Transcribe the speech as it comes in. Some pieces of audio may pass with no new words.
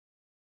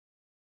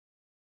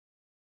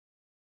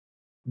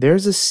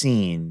There's a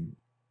scene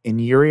in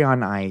Yuri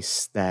on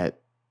Ice that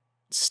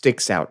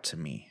sticks out to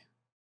me.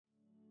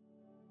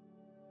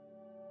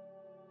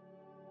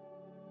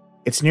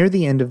 It's near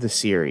the end of the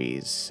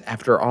series,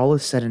 after all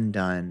is said and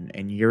done,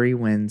 and Yuri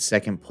wins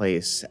second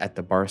place at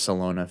the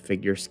Barcelona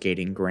Figure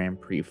Skating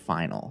Grand Prix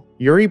final.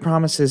 Yuri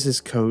promises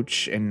his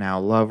coach and now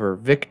lover,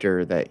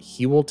 Victor, that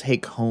he will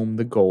take home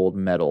the gold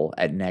medal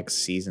at next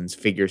season's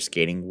Figure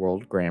Skating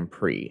World Grand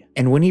Prix.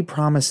 And when he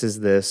promises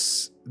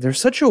this,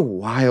 there's such a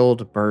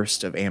wild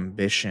burst of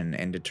ambition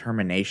and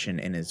determination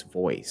in his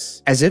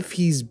voice, as if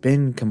he's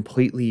been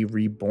completely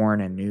reborn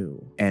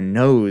anew, and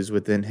knows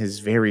within his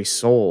very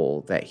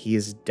soul that he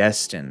is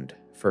destined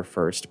for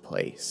first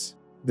place.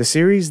 The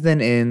series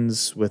then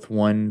ends with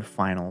one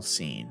final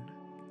scene.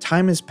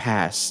 Time has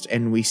passed,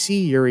 and we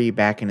see Yuri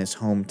back in his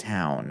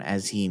hometown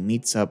as he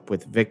meets up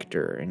with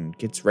Victor and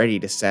gets ready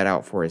to set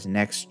out for his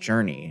next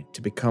journey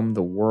to become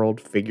the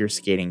world figure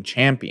skating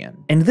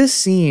champion. And this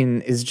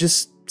scene is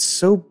just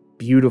so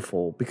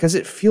beautiful because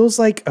it feels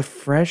like a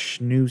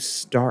fresh new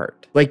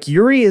start. Like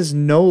Yuri is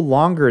no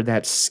longer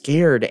that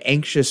scared,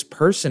 anxious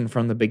person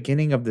from the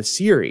beginning of the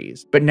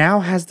series, but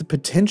now has the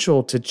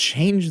potential to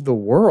change the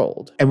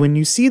world. And when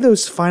you see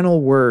those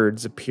final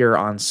words appear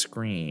on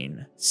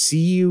screen, "See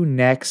you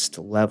next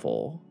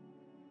level,"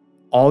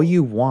 all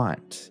you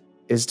want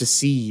is to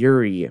see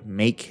Yuri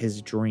make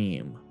his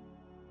dream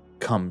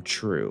come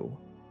true.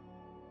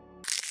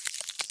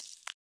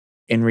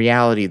 In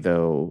reality,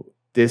 though,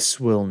 this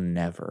will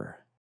never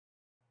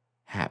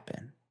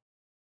happen.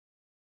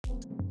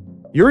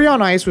 Yuri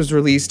on Ice was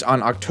released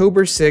on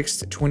October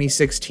 6th,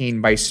 2016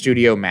 by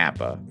Studio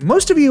Mappa.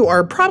 Most of you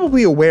are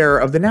probably aware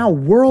of the now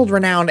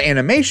world-renowned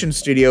animation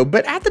studio,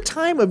 but at the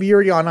time of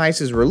Yuri on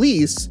Ice's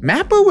release,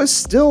 Mappa was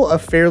still a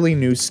fairly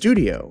new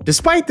studio.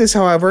 Despite this,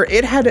 however,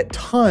 it had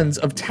tons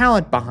of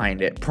talent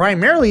behind it,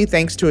 primarily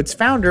thanks to its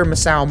founder,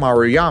 Masao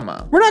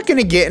Maruyama. We're not going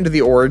to get into the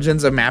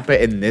origins of Mappa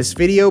in this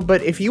video,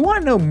 but if you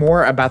want to know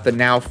more about the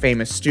now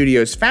famous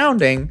studio's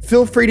founding,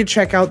 feel free to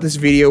check out this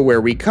video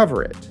where we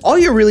cover it. All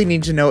you really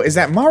need to know is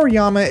that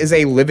Maruyama is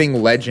a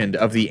living legend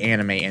of the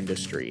anime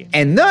industry,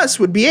 and thus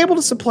would be able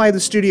to supply the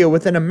studio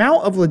with an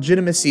amount of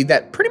legitimacy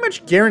that pretty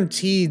much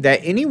guaranteed that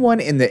anyone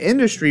in the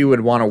industry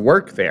would want to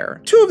work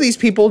there. Two of these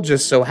people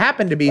just so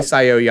happen to be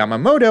Sayo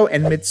Yamamoto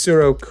and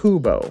Mitsuru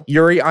Kubo,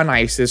 Yuri on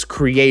Ice's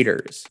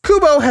creators.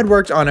 Kubo had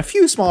worked on a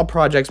few small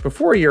projects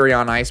before Yuri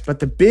on Ice, but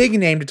the big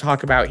name to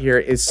talk about here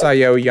is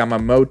Sayo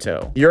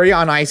Yamamoto, Yuri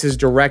on Ice's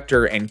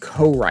director and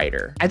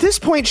co-writer. At this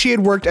point, she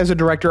had worked as a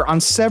director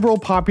on several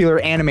popular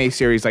anime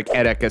series like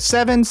Eureka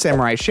 7,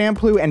 Samurai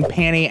Champloo, and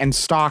Panty and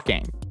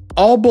Stocking.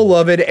 All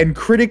beloved and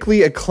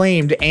critically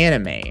acclaimed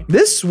anime.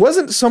 This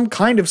wasn't some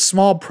kind of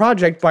small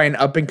project by an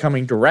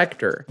up-and-coming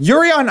director.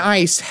 Yuri on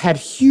Ice had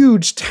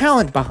huge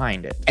talent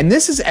behind it, and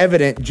this is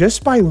evident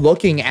just by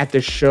looking at the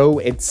show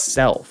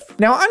itself.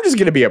 Now, I'm just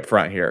gonna be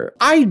upfront here.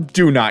 I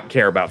do not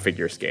care about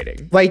figure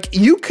skating. Like,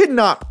 you could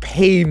not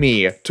pay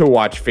me to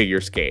watch figure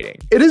skating.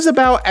 It is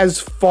about as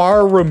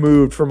far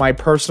removed from my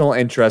personal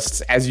interests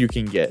as you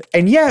can get.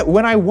 And yet,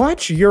 when I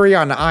watch Yuri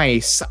on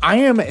Ice, I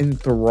am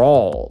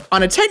enthralled.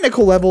 On a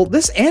technical level,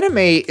 this anime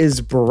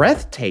is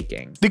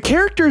breathtaking. The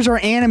characters are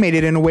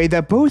animated in a way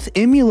that both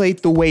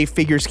emulate the way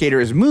figure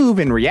skaters move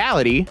in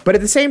reality, but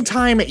at the same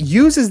time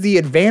uses the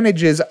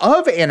advantages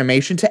of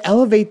animation to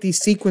elevate these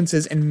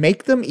sequences and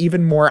make them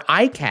even more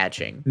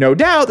eye-catching. No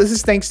doubt, this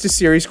is thanks to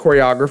series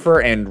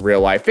choreographer and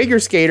real-life figure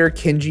skater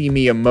Kenji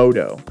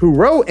Miyamoto, who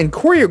wrote and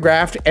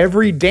choreographed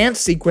every dance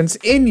sequence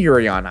in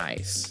Yuri on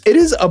Ice. It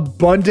is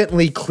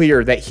abundantly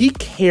clear that he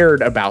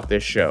cared about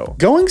this show,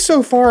 going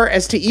so far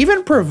as to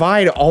even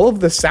provide all of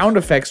the sound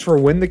effects for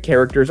when the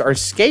characters are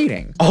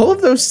skating. All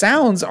of those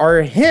sounds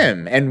are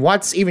him, and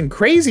what's even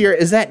crazier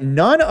is that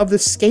none of the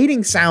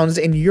skating sounds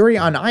in Yuri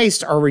on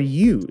Ice are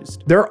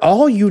reused. They're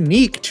all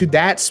unique to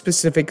that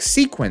specific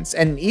sequence,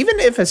 and even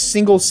if a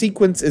single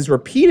sequence is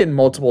repeated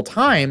multiple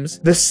times,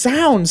 the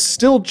sounds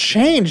still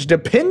change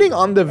depending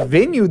on the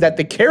venue that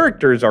the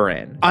characters are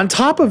in. On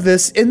top of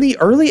this, in the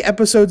early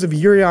episodes of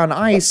Yuri on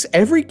Ice,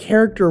 every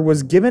character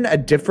was given a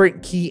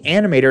different key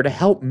animator to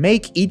help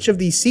make each of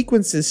these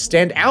sequences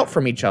stand out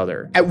from each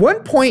other. At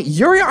one point,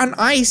 Yuri on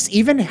Ice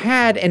even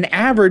had an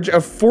average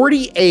of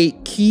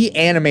 48 key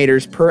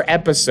animators per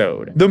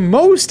episode, the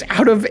most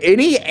out of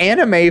any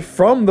anime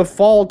from the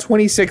fall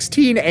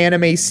 2016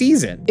 anime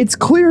season. It's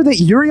clear that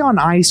Yuri on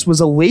Ice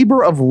was a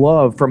labor of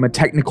love from a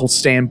technical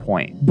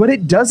standpoint, but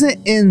it doesn't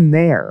end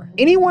there.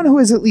 Anyone who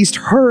has at least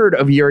heard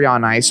of Yuri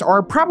on Ice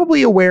are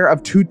probably aware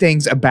of two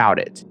things about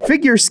it: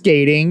 figure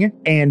skating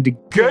and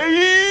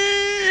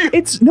gay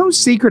It's no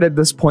secret at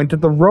this point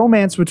that the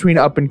romance between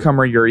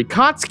up-and-comer Yuri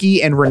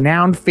Kotsky and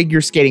renowned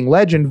figure skating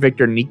legend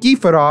Viktor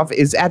Nikiforov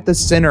is at the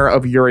center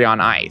of Yuri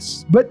on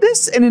Ice. But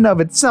this in and of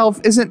itself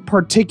isn't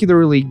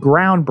particularly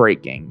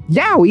groundbreaking.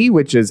 Yaoi,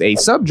 which is a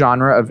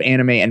subgenre of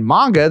anime and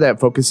manga that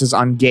focuses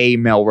on gay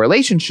male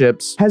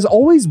relationships, has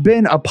always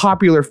been a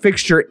popular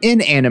fixture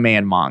in anime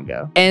and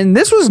manga. And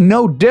this was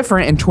no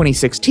different in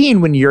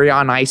 2016 when Yuri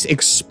on Ice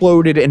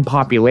exploded in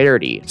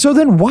popularity. So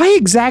then why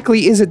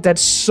exactly is it that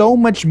so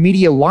much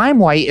media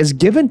limelight is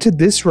given to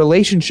this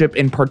relationship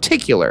in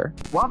particular?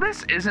 While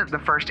this isn't the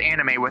first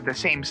anime with a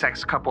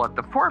same-sex couple at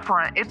the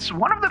forefront, it's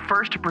one of the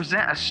first to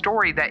present a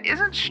story that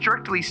isn't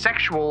strictly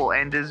sexual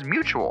and is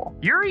mutual.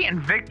 Yuri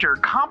and Victor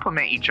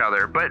complement each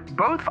other, but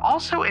both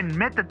also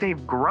admit that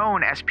they've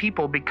grown as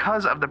people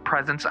because of the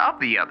presence of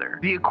the other.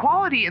 The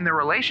equality in the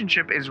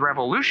relationship is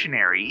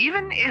revolutionary,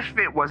 even if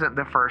it wasn't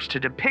the first to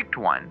depict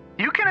one.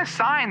 You can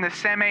assign the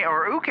seme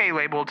or uke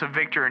label to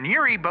Victor and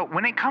Yuri, but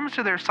when it comes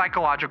to their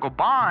psychological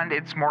bond,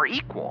 it's more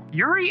equal.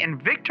 Yuri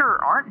and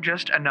Victor aren't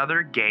just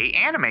another gay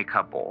anime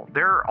couple,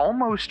 they're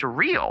almost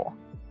real.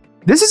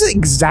 This is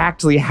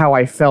exactly how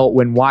I felt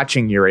when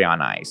watching Yuri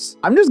on Ice.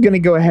 I'm just gonna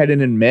go ahead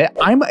and admit,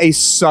 I'm a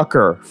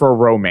sucker for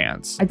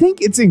romance. I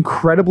think it's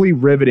incredibly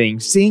riveting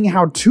seeing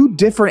how two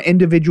different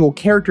individual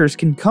characters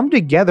can come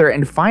together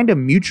and find a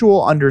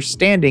mutual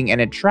understanding and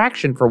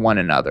attraction for one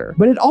another.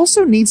 But it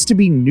also needs to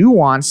be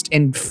nuanced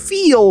and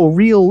feel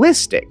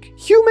realistic.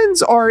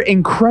 Humans are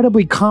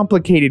incredibly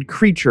complicated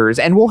creatures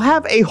and will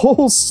have a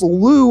whole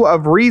slew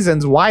of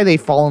reasons why they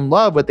fall in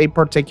love with a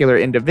particular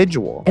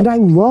individual. And I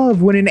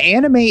love when an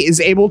anime is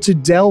able to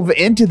delve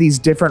into these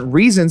different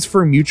reasons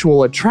for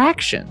mutual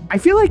attraction. I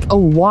feel like a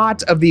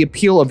lot of the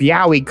appeal of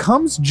yaoi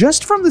comes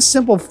just from the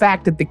simple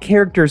fact that the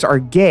characters are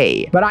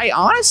gay, but I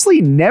honestly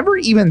never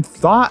even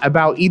thought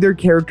about either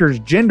character's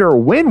gender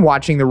when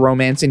watching the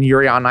romance in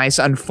Yuri on Ice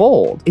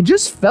unfold. It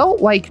just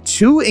felt like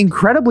two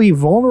incredibly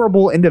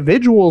vulnerable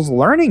individuals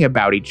learning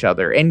about each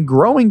other and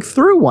growing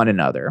through one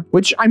another,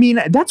 which, I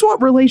mean, that's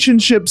what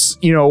relationships,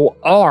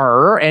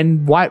 are,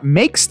 and what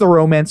makes the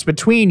romance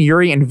between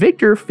Yuri and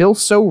Victor feel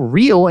so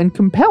real and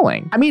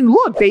compelling. I mean,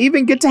 look, they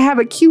even get to have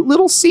a cute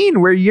little scene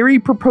where Yuri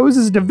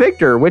proposes to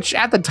Victor, which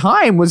at the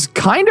time was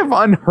kind of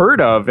unheard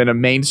of in a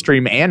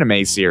mainstream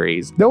anime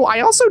series. Though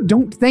I also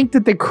don't think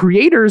that the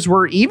creators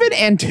were even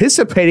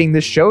anticipating the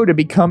show to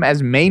become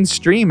as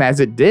mainstream as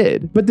it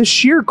did. But the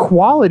sheer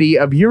quality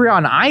of Yuri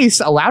on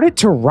Ice allowed it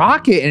to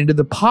rocket into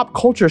the pop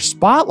culture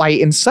spotlight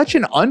in such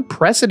an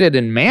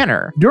unprecedented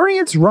manner. During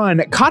its run,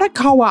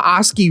 Katakawa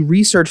Aski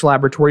Research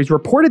Laboratories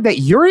reported that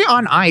Yuri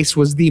on Ice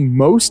was the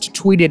most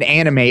tweeted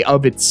anime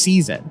of its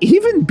season,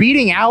 even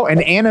beating out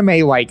an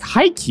anime like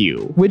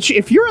Haikyuu, which,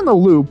 if you're in the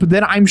loop,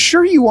 then I'm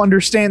sure you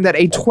understand that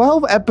a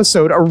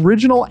 12-episode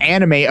original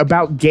anime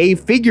about gay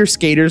figure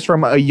skaters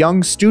from a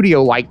young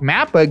studio like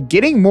MAPPA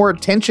getting more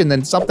attention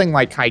than something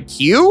like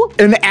Haikyuu,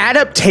 an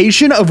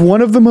adaptation of one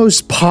of the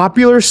most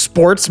popular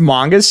sports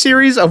manga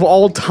series of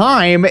all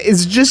time,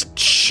 is just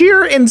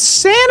sheer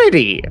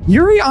insanity.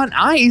 Yuri on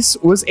Ice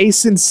was a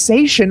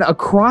sensation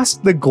across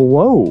the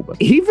globe.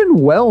 Even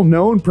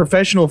well-known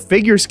professional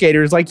figure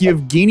skaters like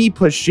Yevgeny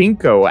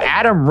Plashenko,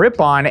 Adam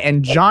Rippon,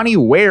 and Johnny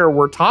Ware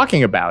were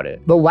talking about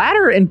it. The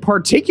latter in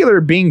particular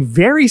being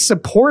very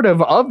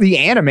supportive of the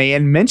anime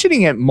and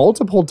mentioning it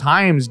multiple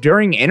times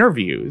during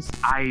interviews.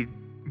 I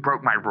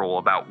broke my rule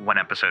about one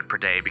episode per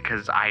day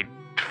because I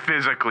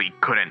physically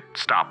couldn't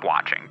stop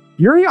watching.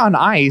 Yuri on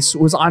Ice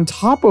was on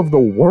top of the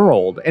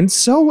world, and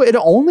so it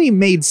only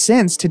made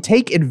sense to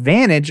take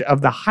advantage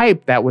of the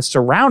hype that was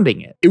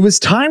surrounding it. It was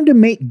time to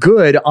make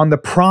good on the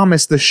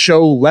promise the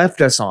show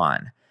left us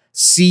on.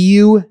 See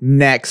you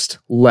next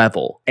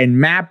level. And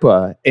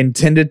MAPPA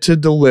intended to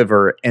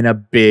deliver in a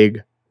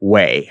big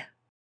way.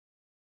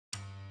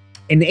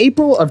 In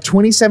April of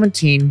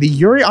 2017, the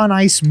Yuri on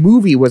Ice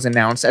movie was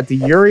announced at the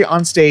Yuri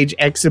on Stage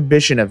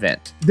exhibition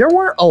event. There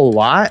weren't a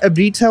lot of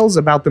details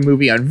about the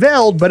movie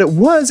unveiled, but it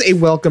was a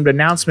welcomed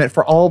announcement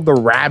for all of the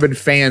rabid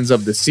fans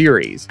of the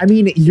series. I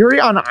mean,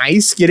 Yuri on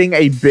Ice getting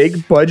a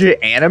big budget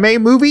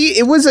anime movie,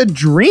 it was a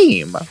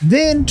dream.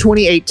 Then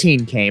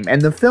 2018 came,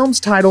 and the film's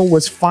title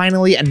was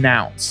finally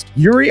announced.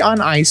 Yuri on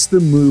Ice, the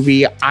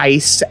movie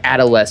Ice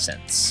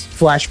Adolescence.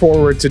 Flash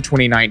forward to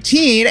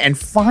 2019, and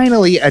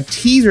finally a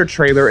teaser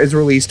trailer is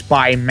released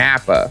by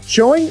MAPPA,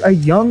 showing a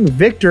young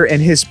Victor in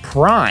his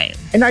prime.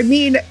 And I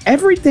mean,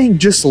 everything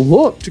just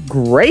looked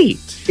great.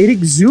 It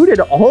exuded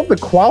all of the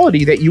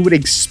quality that you would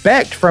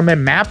expect from a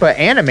MAPPA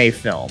anime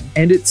film,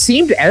 and it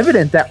seemed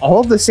evident that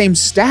all of the same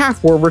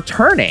staff were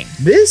returning.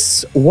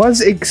 This was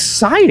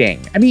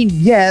exciting. I mean,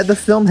 yeah, the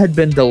film had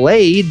been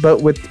delayed,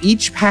 but with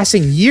each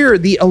passing year,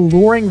 the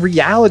alluring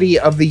reality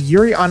of the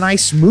Yuri on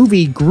Ice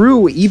movie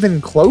grew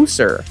even closer.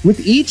 With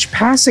each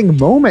passing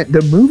moment,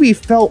 the movie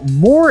felt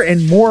more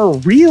and more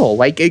real,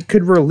 like it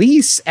could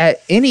release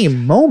at any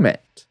moment.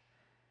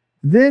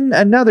 Then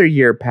another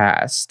year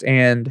passed,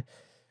 and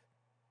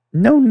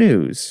no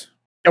news.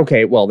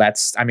 Okay, well,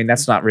 that's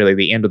not really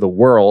the end of the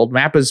world.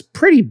 Mappa's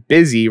pretty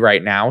busy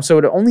right now, so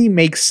it only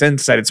makes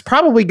sense that it's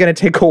probably going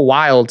to take a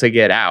while to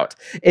get out.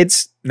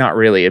 It's not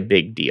really a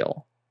big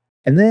deal.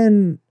 And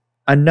then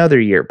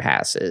another year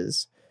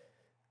passes.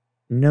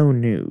 No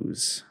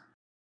news.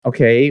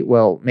 Okay,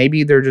 well,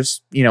 maybe they're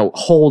just,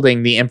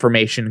 holding the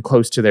information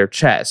close to their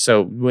chest.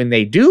 So when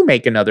they do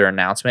make another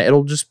announcement,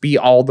 it'll just be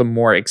all the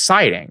more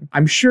exciting.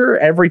 I'm sure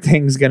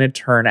everything's going to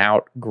turn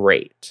out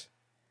great.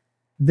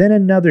 Then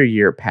another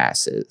year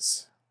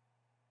passes.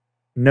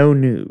 No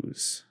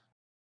news.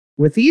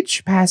 With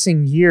each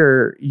passing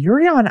year,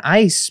 Yuri on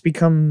Ice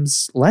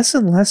becomes less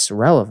and less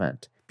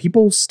relevant.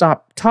 People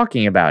stop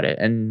talking about it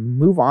and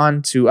move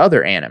on to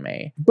other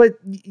anime. But,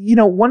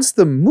 once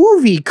the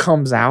movie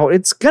comes out,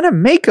 it's gonna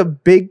make a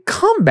big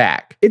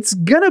comeback. It's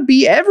gonna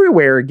be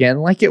everywhere again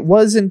like it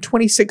was in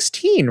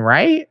 2016,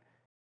 right?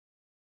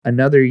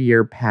 Another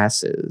year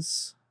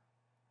passes.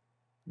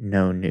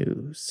 No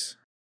news.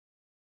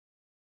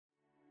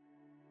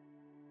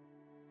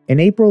 In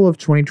April of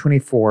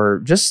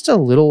 2024, just a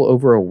little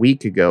over a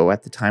week ago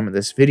at the time of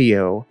this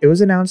video, it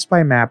was announced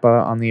by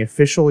MAPPA on the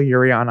official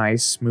Yuri on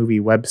Ice movie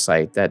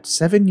website that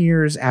 7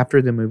 years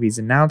after the movie's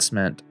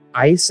announcement,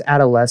 Ice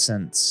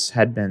Adolescence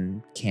had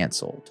been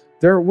canceled.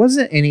 There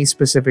wasn't any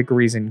specific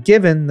reason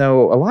given,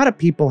 though a lot of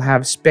people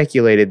have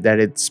speculated that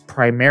it's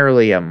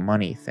primarily a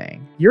money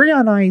thing. Yuri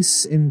on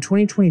Ice in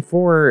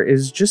 2024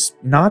 is just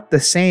not the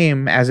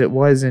same as it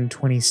was in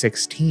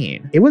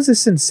 2016. It was a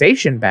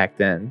sensation back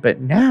then, but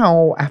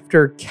now,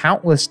 after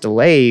countless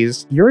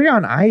delays, Yuri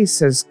on Ice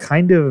has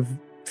kind of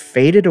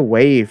faded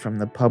away from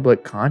the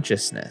public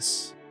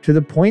consciousness, to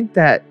the point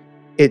that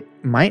it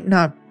might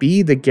not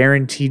be the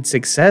guaranteed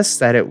success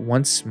that it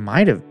once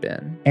might have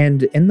been.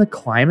 And in the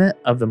climate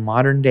of the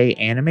modern day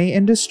anime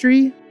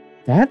industry,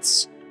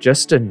 that's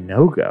just a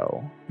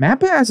no-go.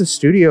 MAPPA as a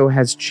studio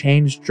has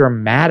changed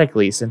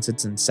dramatically since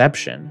its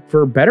inception.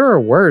 For better or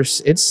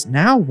worse, it's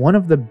now one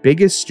of the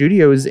biggest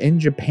studios in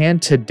Japan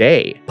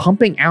today,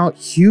 pumping out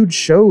huge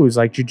shows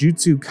like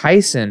Jujutsu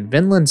Kaisen,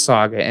 Vinland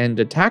Saga, and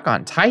Attack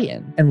on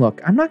Titan. And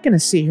look, I'm not gonna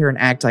sit here and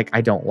act like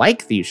I don't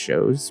like these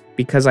shows,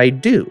 because I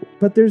do.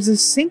 But there's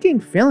this sinking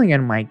feeling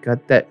in my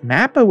gut that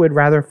MAPPA would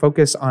rather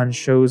focus on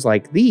shows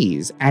like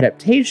these,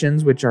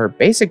 adaptations which are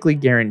basically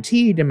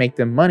guaranteed to make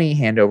them money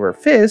hand over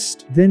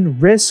fist, than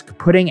risk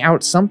putting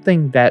out something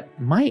that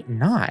might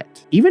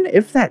not. Even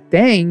if that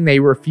thing they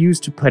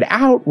refused to put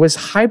out was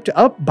hyped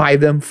up by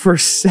them for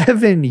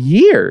 7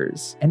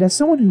 years. And as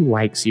someone who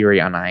likes Yuri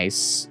on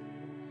Ice,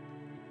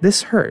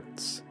 this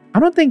hurts.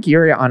 I don't think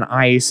Yuri on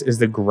Ice is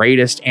the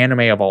greatest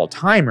anime of all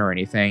time or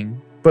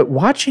anything, but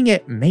watching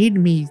it made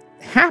me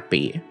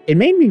happy. It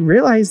made me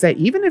realize that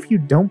even if you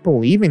don't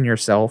believe in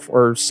yourself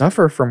or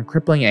suffer from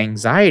crippling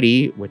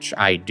anxiety, which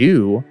I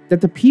do,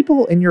 that the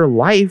people in your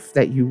life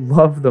that you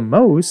love the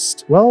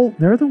most, well,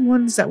 they're the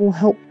ones that will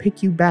help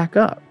pick you back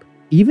up.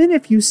 Even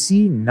if you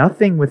see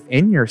nothing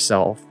within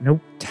yourself, no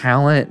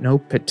talent, no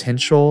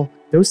potential,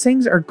 those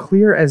things are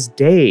clear as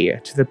day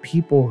to the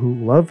people who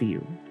love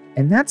you.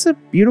 And that's a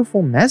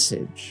beautiful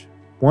message.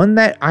 One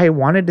that I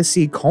wanted to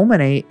see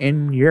culminate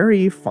in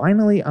Yuri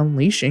finally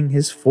unleashing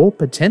his full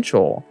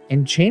potential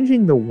and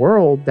changing the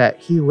world that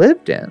he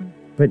lived in.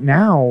 But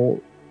now,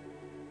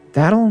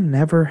 that'll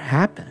never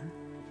happen.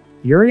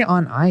 Yuri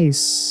on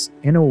Ice,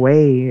 in a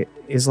way,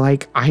 is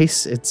like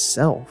ice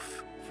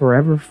itself,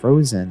 forever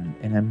frozen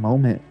in a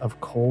moment of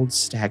cold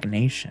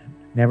stagnation,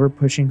 never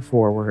pushing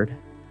forward,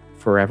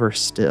 forever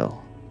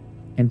still.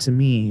 And to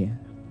me,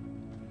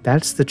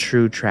 that's the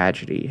true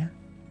tragedy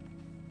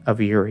of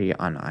Yuri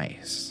on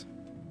Ice.